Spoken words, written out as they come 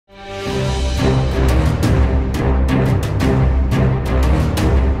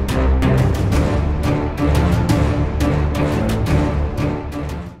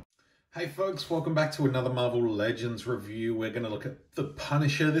folks, welcome back to another Marvel Legends review. We're going to look at the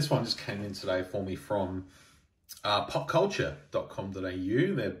Punisher. This one just came in today for me from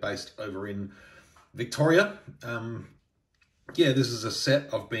popculture.com.au. They're based over in Victoria. Yeah, this is a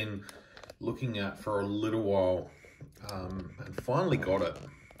set I've been looking at for a little while and finally got it.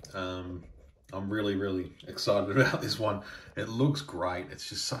 I'm really excited about this one. It looks great. It's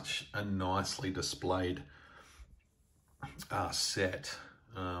just such a nicely displayed set.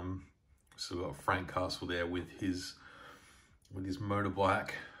 So we've got Frank Castle there with his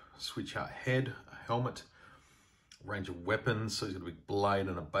motorbike, switch out head, a helmet, range of weapons. So he's got a big blade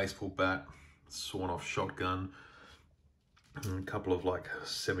and a baseball bat, sawn off shotgun, and a couple of like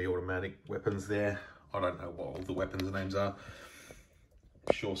semi-automatic weapons there. I don't know what all the weapons names are.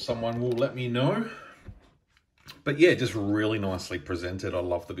 I'm sure someone will let me know. But yeah, just really nicely presented. I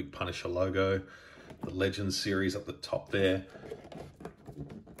love the big Punisher logo, the Legends series up the top there.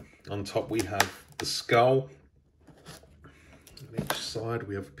 On top we have the skull. On each side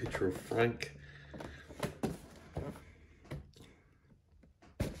we have a picture of Frank.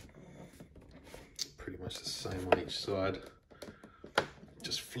 Pretty much the same on each side,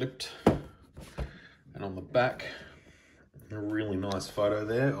 just flipped. And on the back, a really nice photo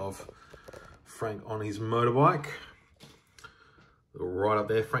there of Frank on his motorbike. Right up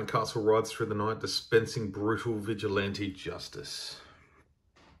there, Frank Castle rides through the night, dispensing brutal vigilante justice.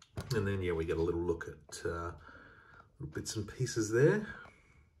 And then, yeah, we get a little look at little bits and pieces there.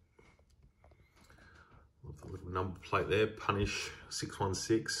 Love the little number plate there, Punish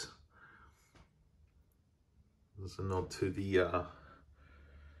 616. There's a nod to the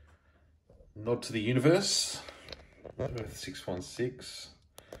universe, Earth 616.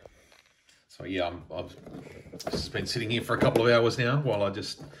 So yeah, I've just been sitting here for a couple of hours now while I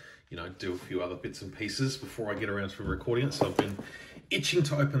just, you know, do a few other bits and pieces before I get around to recording it. So I've been itching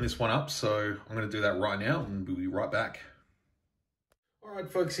to open this one up, so I'm going to do that right now and we'll be right back. All right,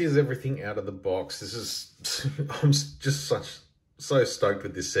 folks, here's everything out of the box. This is, I'm just so stoked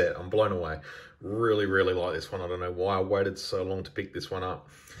with this set. I'm blown away. Really like this one. I don't know why I waited so long to pick this one up.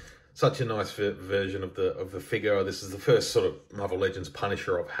 Such a nice version of the figure. This is the first sort of Marvel Legends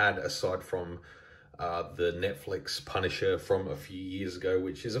Punisher I've had, aside from the Netflix Punisher from a few years ago,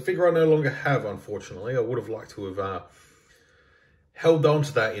 which is a figure I no longer have, unfortunately. I would have liked to have held on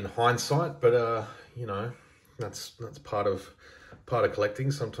to that in hindsight, but you know, that's part of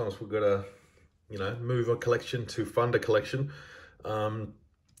collecting. Sometimes we've got to, you know, move a collection to fund a collection. So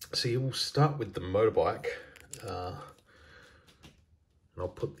you will start with the motorbike. And I'll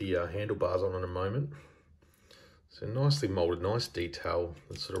put the handlebars on in a moment. So nicely molded, nice detail.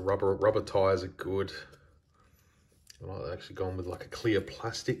 The sort of rubber tires are good. I like actually gone with like a clear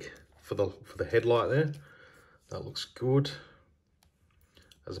plastic for the headlight there. That looks good,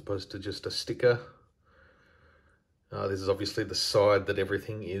 as opposed to just a sticker. This is obviously the side that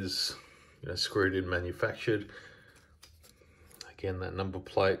everything is, you know, screwed in, manufactured. Again, that number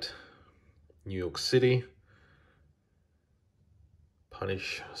plate, New York City.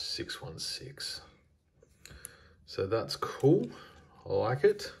 Punish 616. So that's cool. I like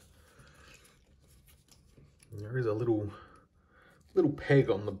it. And there is a little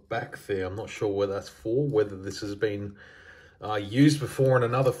peg on the back there. I'm not sure what that's for. Whether this has been used before in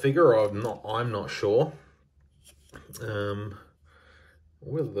another figure, I'm not sure.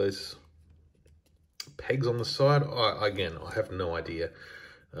 Whether those pegs on the side, again, I have no idea.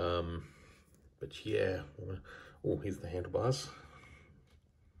 But yeah. Oh, here's the handlebars.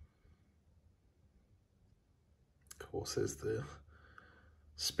 Of course, there's the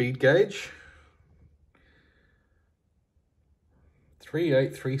speed gauge.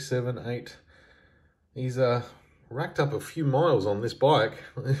 38378. He's racked up a few miles on this bike.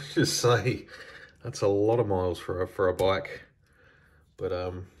 Let's just say that's a lot of miles for a bike. But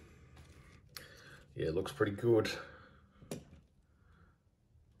yeah, it looks pretty good.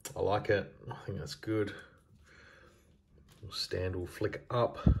 I like it. I think that's good. Stand will flick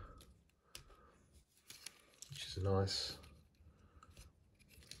up, which is nice.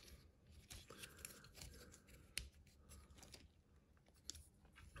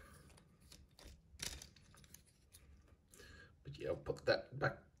 But yeah, I'll put that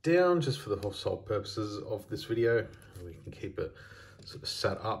back down just for the sole purposes of this video. We can keep it sort of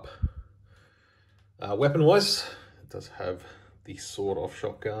sat up. Weapon-wise, it does have the sawed-off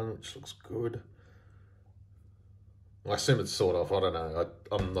shotgun, which looks good. I assume it's sawed off. I don't know.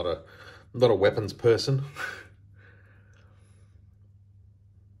 I'm not a weapons person.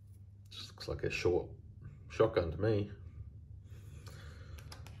 Just looks like a short shotgun to me.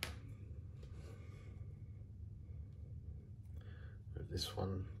 This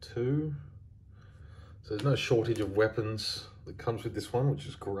one too. So there's no shortage of weapons that comes with this one, which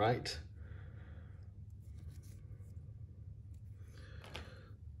is great.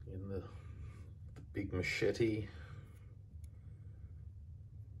 In the big machete.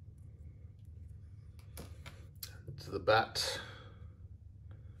 To the bat.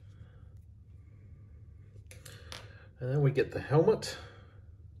 And then we get the helmet,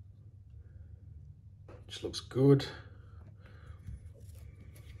 which looks good.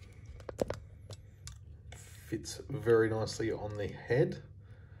 Fits very nicely on the head.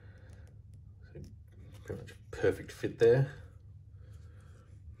 So pretty much a perfect fit there.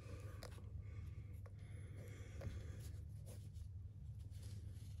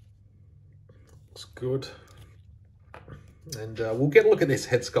 Looks good. And we'll get a look at this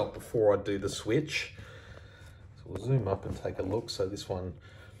head sculpt before I do the switch. So we'll zoom up and take a look. So this one,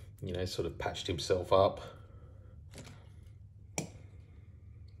 you know, sort of patched himself up.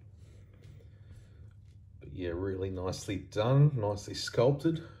 Yeah, really nicely done, nicely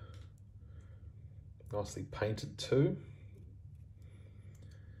sculpted, nicely painted too.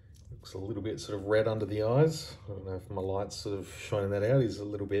 Looks a little bit sort of red under the eyes. I don't know if my light's sort of shining that out. He's a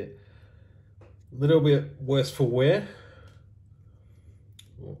little bit worse for wear.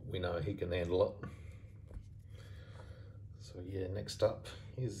 Well, we know he can handle it. So yeah, next up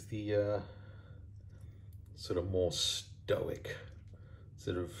is the sort of more stoic,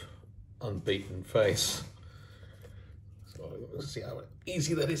 sort of unbeaten face. So let's see how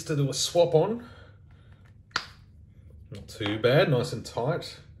easy that is to do a swap on. Not too bad, nice and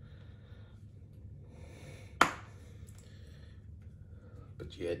tight. But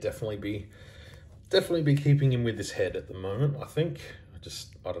yeah, definitely be keeping him with this head at the moment, I think. I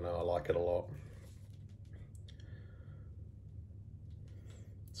don't know, I like it a lot.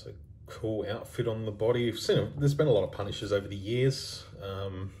 It's a cool outfit on the body. You've seen him, there's been a lot of Punishers over the years.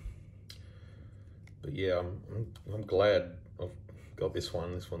 But yeah, I'm glad I've got this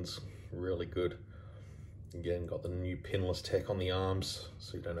one. This one's really good. Again, got the new pinless tech on the arms,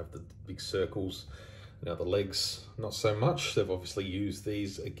 so you don't have the big circles. Now the legs, not so much. They've obviously used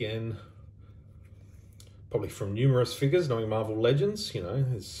these again, probably from numerous figures, knowing Marvel Legends. You know,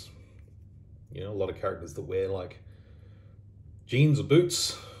 there's a lot of characters that wear like jeans or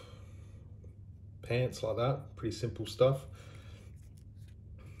boots, pants like that. Pretty simple stuff.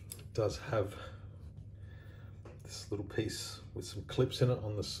 It does have this little piece with some clips in it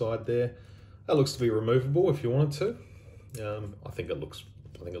on the side there. That looks to be removable if you wanted to. I think it looks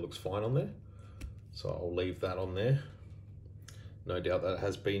fine on there. So I'll leave that on there. No doubt that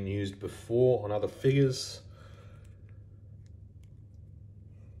has been used before on other figures.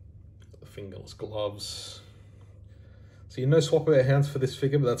 The fingerless gloves. So you no swap out hands for this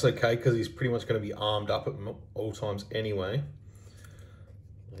figure, but that's okay because he's pretty much going to be armed up at all times anyway.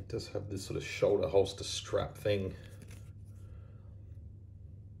 It does have this sort of shoulder holster strap thing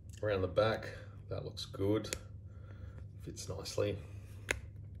around the back. That looks good. Fits nicely.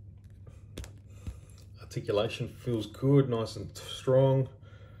 Articulation feels good, nice and strong.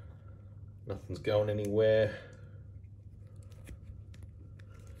 Nothing's going anywhere.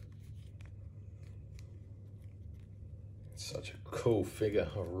 Such a cool figure.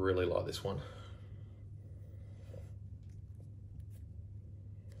 I really like this one.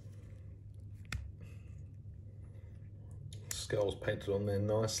 Skull's painted on there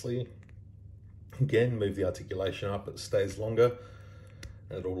nicely. Again, move the articulation up, it stays longer.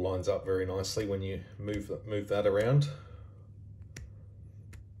 And it all lines up very nicely when you move that around.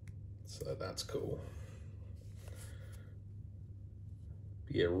 So that's cool.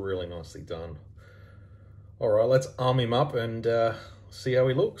 Yeah, really nicely done. All right, let's arm him up and see how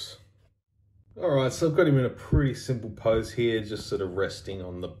he looks. All right, so I've got him in a pretty simple pose here, just sort of resting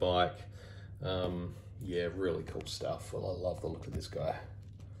on the bike. Yeah, really cool stuff. Well, I love the look of this guy.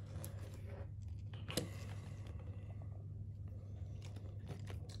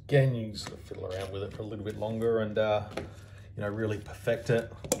 Again, you sort of fiddle around with it for a little bit longer and you know, really perfect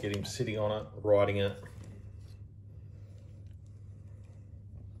it. Get him sitting on it, riding it.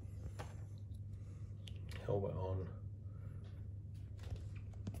 Helmet on.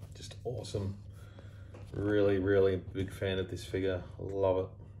 Just awesome. Really big fan of this figure. I love it.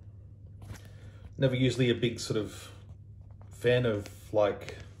 Never usually a big sort of fan of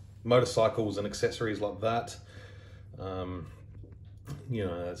like motorcycles and accessories like that. You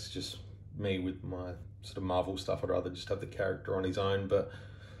know, that's just me with my sort of Marvel stuff. I'd rather just have the character on his own, but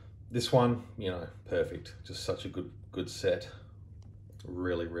this one, you know, perfect. Just such a good set.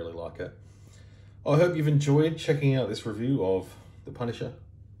 Really like it. I hope you've enjoyed checking out this review of the Punisher,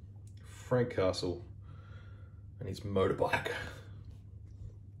 Frank Castle, and his motorbike.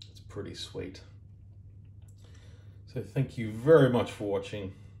 It's pretty sweet. So thank you very much for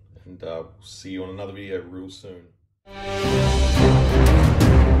watching, and see you on another video real soon.